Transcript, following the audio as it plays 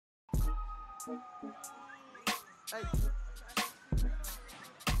Hey.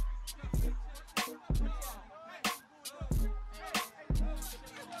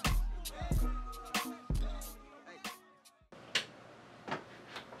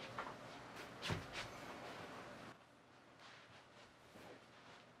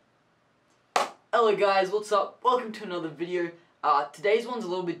 Hello guys, what's up? Welcome to another video. Today's one's a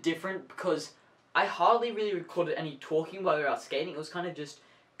little bit different because I hardly really recorded any talking while we were out skating. It was kind of just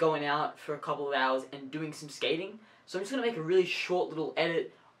going out for a couple of hours and doing some skating. So I'm just going to make a really short little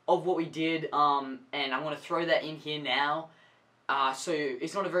edit of what we did, and I want to throw that in here now. So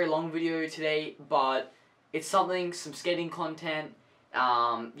it's not a very long video today, but it's some skating content,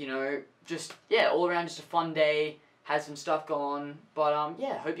 you know, just, yeah, all around just a fun day. Had some stuff go on, but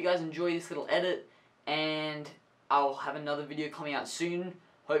yeah, hope you guys enjoy this little edit, and I'll have another video coming out soon,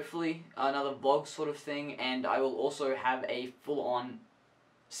 hopefully, another vlog sort of thing, and I will also have a full-on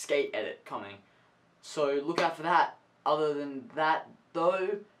skate edit coming, so look out for that. Other than that, though,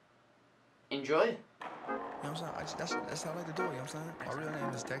 enjoy. You know what I'm saying? That's how I like to do it, you know what I'm saying? My real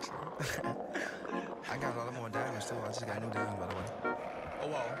name is Dexter. I got a lot more diamonds too, I just got new diamonds by the way. Oh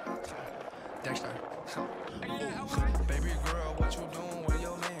wow. Dexter. Baby girl, what you doing with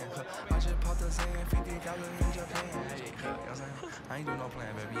your man? I just popped a saying 50,000 in Japan. Hey, you know what I'm saying? I ain't doing no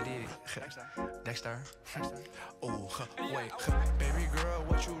plan, baby, you did. Dexter. Oh, wait. Baby girl,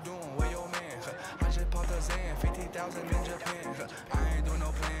 what you doing with your man? I just popped a saying 50,000 in Japan. I ain't doing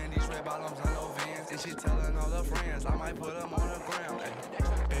no plan, these red bottoms on no Vans. And she telling all her friends, I might put them on the ground. Hey,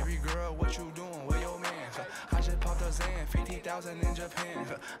 baby girl, what you doing with your man? I just popped a saying 50,000 in Japan.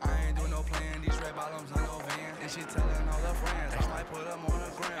 I ain't doing no plan, these red bottoms on no Vans. And she telling all her friends, I might put them on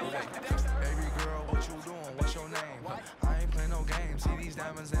the ground. Baby girl, what you doing? What's your name? I ain't playing no games, see these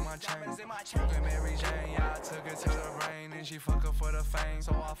diamonds in my chain. Smoking Mary Jane, yeah, I took it to the brain. And she fuck her for the fame,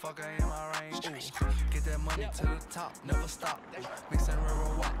 so I fuck her in my range. Ooh, get that money to the top, never stop. Mixing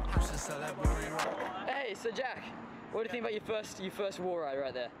river walk, used to sell that booty rock. Hey, so Jack, what do you think about your first war ride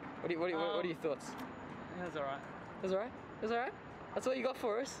right there? What are your thoughts? It was alright. It was alright? It was alright? That's what you got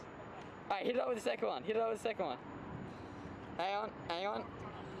for us? Alright, hit it up with the second one. Hit it up with the second one. Hang on, hang on.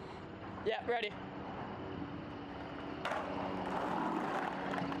 Yeah, ready.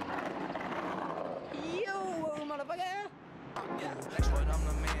 Yo, motherfucker! Yeah, but I'm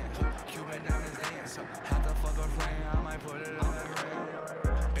the man. Cuban diamonds dance. Had to fuck a friend, I might put it in the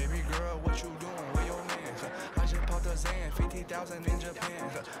ring. Baby girl, what you doing with your man? I just popped a Zan, 50,000 in Japan.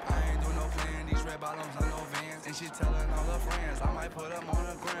 I ain't doing no plan, these red bottoms on no Vans. And she telling all her friends, I might put them on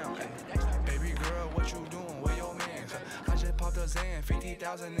the ground. Baby girl, what you doing with your man? I just popped a Zan,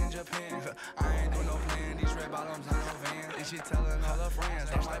 50,000 in Japan. I ain't doing no plan, these red bottoms on no Vans. And she telling all her friends,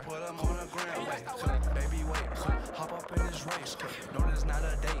 I might put them on the ground. Baby, wait, hop up in this race. No, this not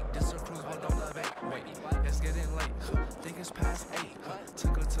a date, this a cruise, but don't debate. Wait, it's getting late, think it's past 8.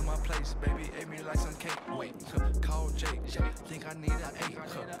 Took her to my place, baby, ate me like some cake. Wait, call Jake, think I need an 8.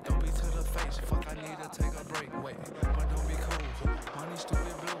 Don't be to the face, fuck, I need to take a break. Wait, but don't be cool, money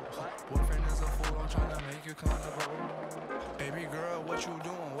stupid blue. Boyfriend is a fool, I'm trying to make you comfortable. Baby girl, what you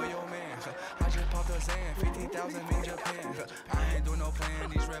doing with your man? I just popped a Zan, 50,000 in Japan. I ain't doing no plan,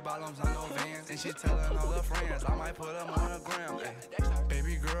 these red bottoms on no Vans. And she telling all her friends, I might put them on the ground.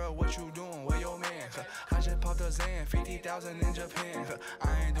 Baby girl, what you doing with your man? I just popped a Zan, 50,000 in Japan.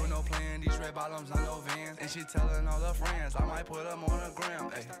 I ain't doing no plan, these red bottoms on no Vans. And she telling all her friends, I might put them on